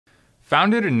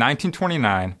Founded in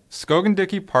 1929,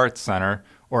 Skogan-Dickey Parts Center,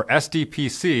 or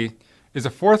SDPC, is a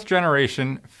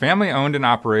fourth-generation, family-owned and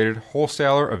operated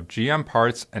wholesaler of GM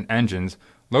parts and engines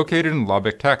located in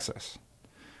Lubbock, Texas.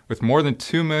 With more than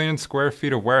 2 million square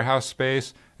feet of warehouse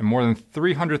space and more than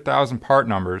 300,000 part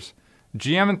numbers,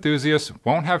 GM enthusiasts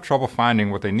won't have trouble finding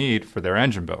what they need for their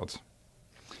engine builds.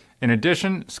 In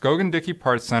addition, Skogan-Dickey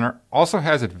Parts Center also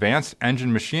has advanced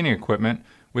engine machining equipment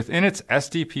within its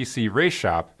SDPC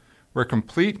Raceshop, where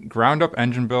complete ground-up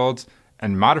engine builds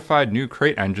and modified new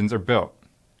crate engines are built.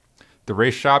 The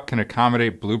Raceshop can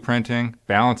accommodate blueprinting,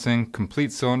 balancing,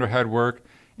 complete cylinder head work,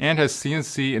 and has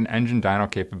CNC and engine dyno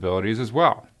capabilities as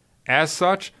well. As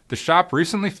such, the shop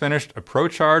recently finished a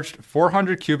ProCharged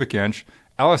 400 cubic inch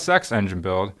LSX engine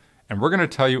build, and we're going to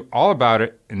tell you all about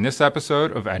it in this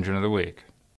episode of Engine of the Week.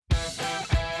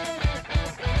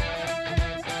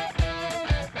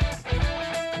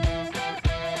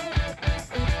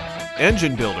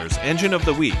 Engine Builder's Engine of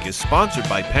the Week is sponsored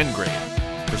by Pengrade.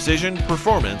 Precision,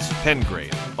 performance,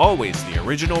 Pengrade. Always the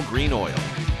original green oil.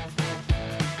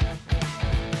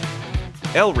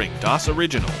 L-Ring DOS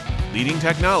Original. Leading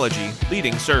technology,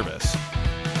 leading service.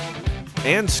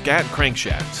 And Scat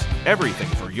Crankshafts. Everything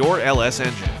for your LS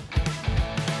engine.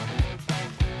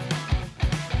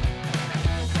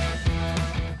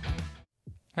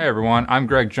 Hey everyone, I'm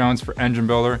Greg Jones for Engine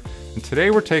Builder, and today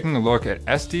we're taking a look at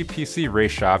SDPC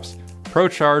Raceshop's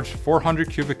ProCharged 400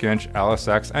 cubic inch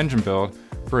LSX engine build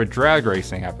for a drag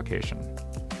racing application.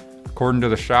 According to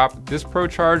the shop, this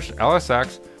ProCharged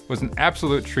LSX was an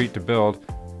absolute treat to build,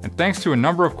 and thanks to a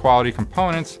number of quality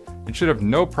components, it should have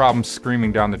no problem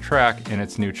screaming down the track in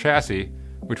its new chassis,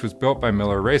 which was built by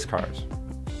Miller Race Cars.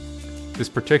 This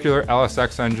particular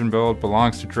LSX engine build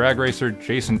belongs to drag racer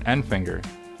Jason Enfinger.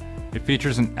 It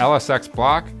features an LSX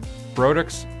block,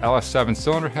 Brodix LS7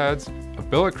 cylinder heads, a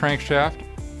billet crankshaft,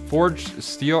 forged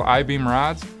steel I-beam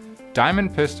rods,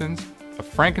 diamond pistons, a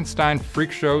Frankenstein Freak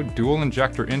Show dual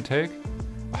injector intake,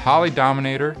 a Holley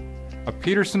Dominator, a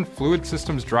Peterson Fluid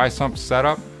Systems dry sump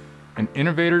setup, an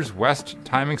Innovators West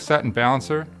timing set and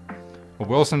balancer, a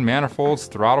Wilson Manifolds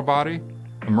throttle body,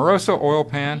 a Moroso oil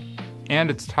pan, and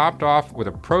it's topped off with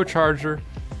a ProCharger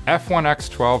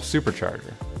F-1X-12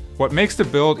 supercharger. What makes the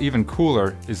build even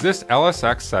cooler is this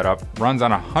LSX setup runs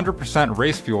on 100%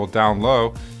 race fuel down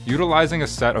low, utilizing a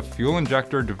set of fuel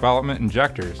injector development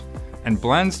injectors, and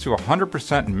blends to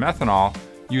 100% methanol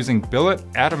using billet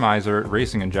atomizer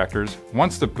racing injectors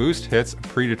once the boost hits a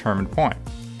predetermined point.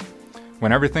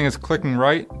 When everything is clicking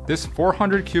right, this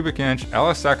 400 cubic inch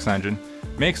LSX engine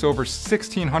makes over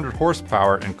 1,600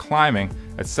 horsepower and climbing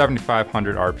at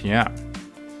 7,500 RPM.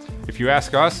 If you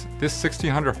ask us, this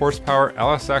 1,600 horsepower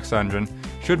LSX engine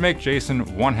should make Jason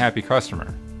one happy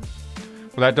customer.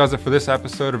 Well, that does it for this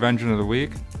episode of Engine of the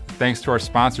Week. Thanks to our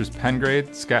sponsors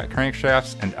Pengrade, Scat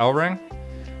Crankshafts, and L-Ring.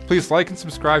 Please like and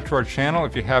subscribe to our channel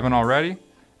if you haven't already.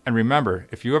 And remember,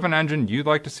 if you have an engine you'd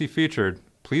like to see featured,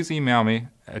 please email me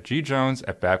at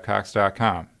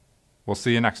gjones@babcocks.com. We'll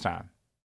see you next time.